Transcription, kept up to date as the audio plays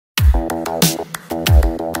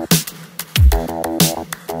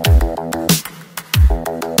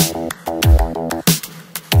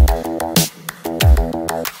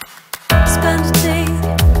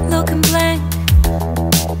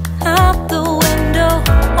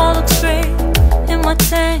my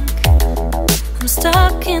tank. I'm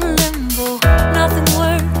stuck in limbo, nothing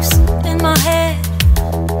works in my head.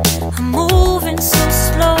 I'm moving so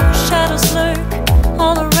slow, shadows lurk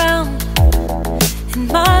all around. In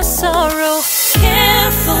my sorrow,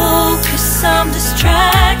 can't focus, I'm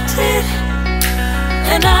distracted,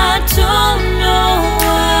 and I don't know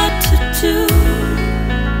what to do.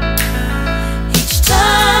 Each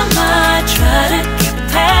time I try to get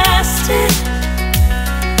past it,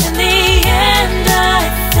 in the end I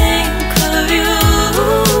think of you.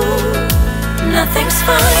 Nothing's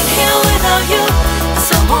fine here without you. The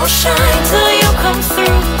sun won't shine till you come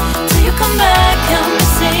through, till you come back. I'm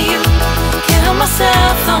missing you, can't help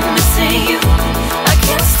myself, I'm missing you. I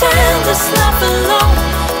can't stand this life alone,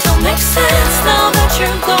 don't make sense now that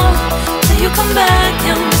you're gone. Till you come back,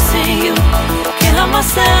 I'm missing you, can't help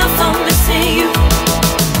myself, I'm missing you.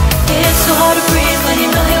 It's so hard to breathe when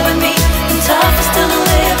you're not here with me, and tough is still to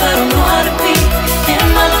live, I don't know how to be. In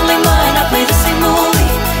my lonely mind I play the same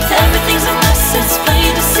movie, everything's a mess, it's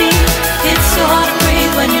plain to see. It's so hard to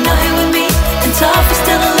breathe when you're not here with me, and tough is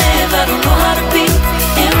still to live, I don't know how to be.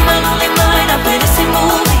 In my lonely mind I play the same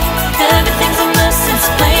movie, everything's a mess, it's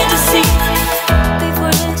plain to see.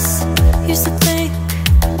 Before this, used to think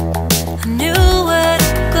I knew where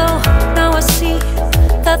to go. Now I see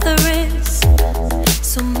that there is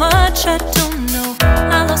so much I don't know.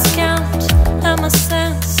 I lost count at my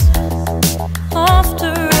sense of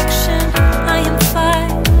direction. I am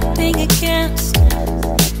fighting against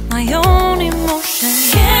my own emotion.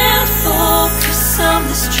 Can't focus, I'm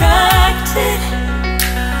distracted,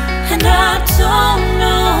 and I don't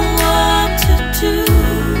know what to do.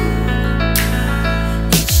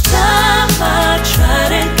 Each time I try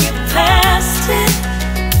to get past it,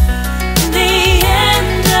 in the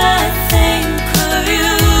end I think of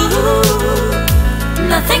you.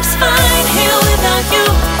 Nothing's fine here without you.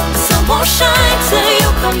 The sun won't shine till you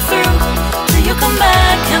come through, till you come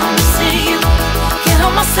back. I'm missing you, can't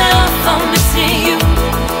help myself, I'm missing you.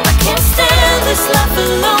 I can't stand this life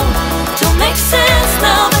alone, don't make sense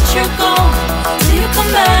now that you're gone. Till you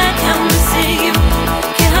come back, I'm missing you,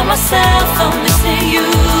 can't help myself, I'm missing you.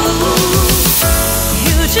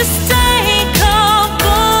 You just take up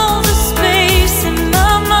all the space in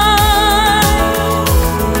my mind.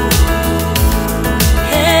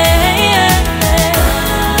 Hey,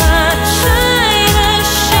 I try to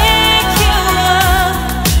shake you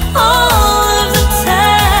up all of the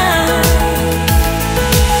time.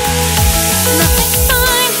 Nothing's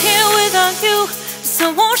fine here without you. The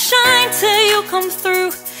sun won't shine till you come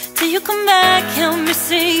through, till you come back. I'm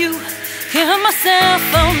missing you, can't help myself,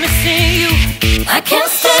 I'm missing you. I can't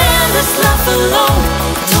stand this life alone,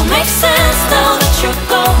 don't make sense now that you're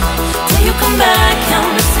gone. Till you come back,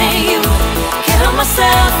 I'm missing you, can't help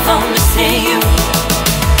myself, I'm missing you.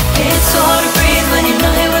 It's so hard to breathe when you're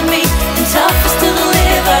not here with me, and tough is still to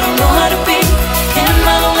live, I don't know how to be. In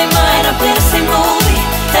my lonely mind I play the same movie,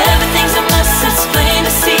 everything's a mess, it's plain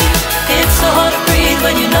to see. It's so hard to breathe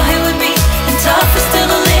when you're not here with me, and tough is still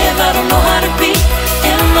to live, I don't know how to be.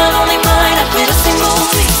 In my lonely mind I play the same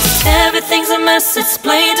movie, everything's a mess, it's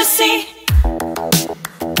plain to see.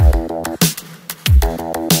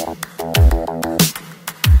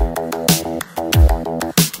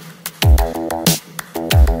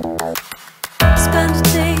 Spend a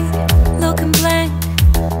day looking blank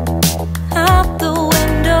out the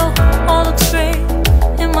window, all looks great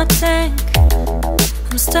in my tank.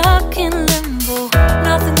 I'm stuck in limbo,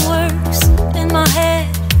 nothing works in my head.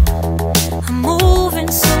 I'm moving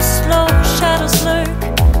so slow, shadows lurk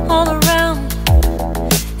all around.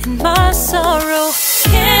 In my sorrow,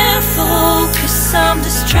 can't focus, I'm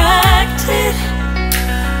distracted,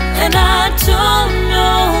 and I don't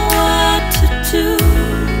know what to do.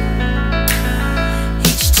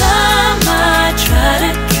 Each time I try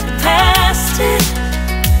to get past it,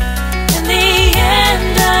 in the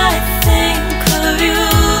end I think of you.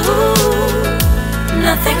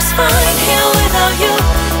 Nothing's fine here without you.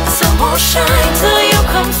 The sun won't shine till you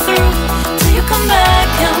come through, till you come back.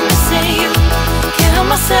 I'm missing you, can't help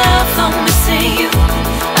myself, I'm missing you.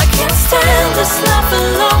 I can't stand this life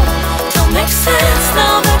alone, don't make sense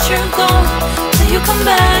now that you're gone. Till you come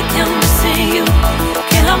back, I'm missing you,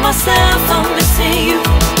 can't help myself, I'm missing you.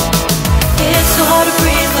 It's so hard to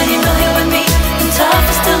breathe when you're not here with me, and tough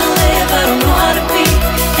is still to live, I don't know how to be.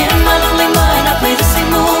 In my lonely mind I play the same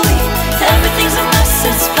movie, everything's a mess,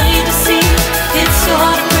 it's plain to see. It's so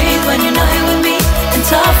hard to breathe when you're not here with me, and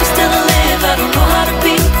tough is still to live, I don't know how to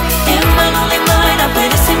be. In my lonely mind I play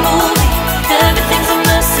the same movie, everything's a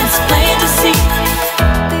mess, it's plain to see.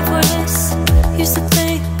 Before this, used to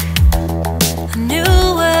think I knew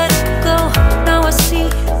where to go.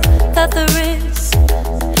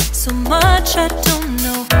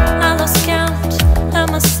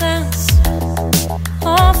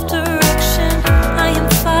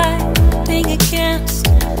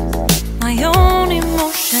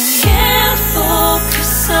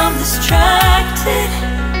 distracted,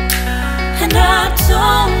 and I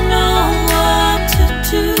don't know what to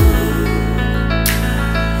do.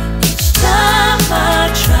 Each time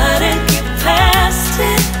I try to get past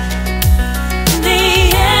it, in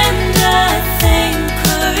the end I think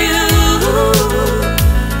of you.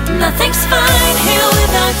 Nothing's fine here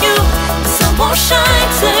without you. The sun won't shine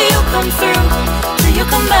till you come through, till you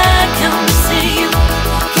come back. I'm missing you.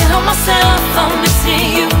 Can't help myself, I'm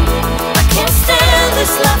missing you. I can't stand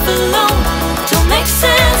this life alone. Don't make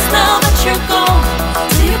sense now that you're gone.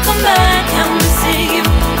 Till you come back, I'm missing you.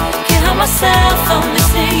 Can't help myself, I'm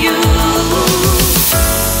missing you.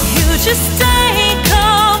 You just take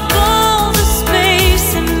up all the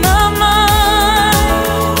space in my mind.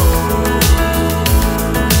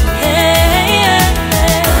 Hey,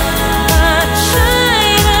 I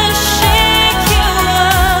try to shake you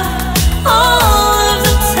up all of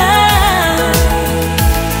the time.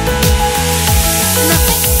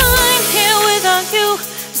 Nothing's fine here without you.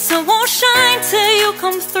 The sun won't shine till you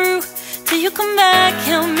come through, till you come back.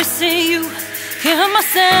 I'm missing you. Can't help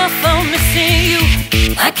myself, I'm missing you.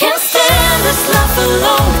 I can't stand this life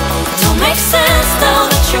alone. Don't make sense now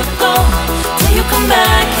that you're gone. Till you come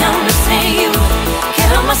back, I'm missing you.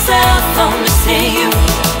 Can't help myself, I'm missing you.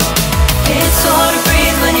 It's so hard to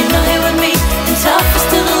breathe when you're not here with me, and tough is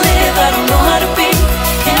still to live, I don't know how to be.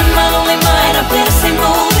 In my lonely mind, I play the same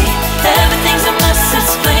movie. Everything's a mess,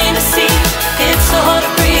 it's plain to see. It's so hard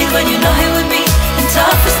to breathe when you're not here with me, and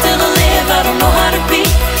tough is still to live, I don't know how to be.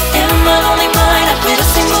 In my lonely mind, I play the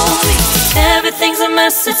same movie. Everything's a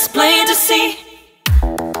mess, it's plain to see.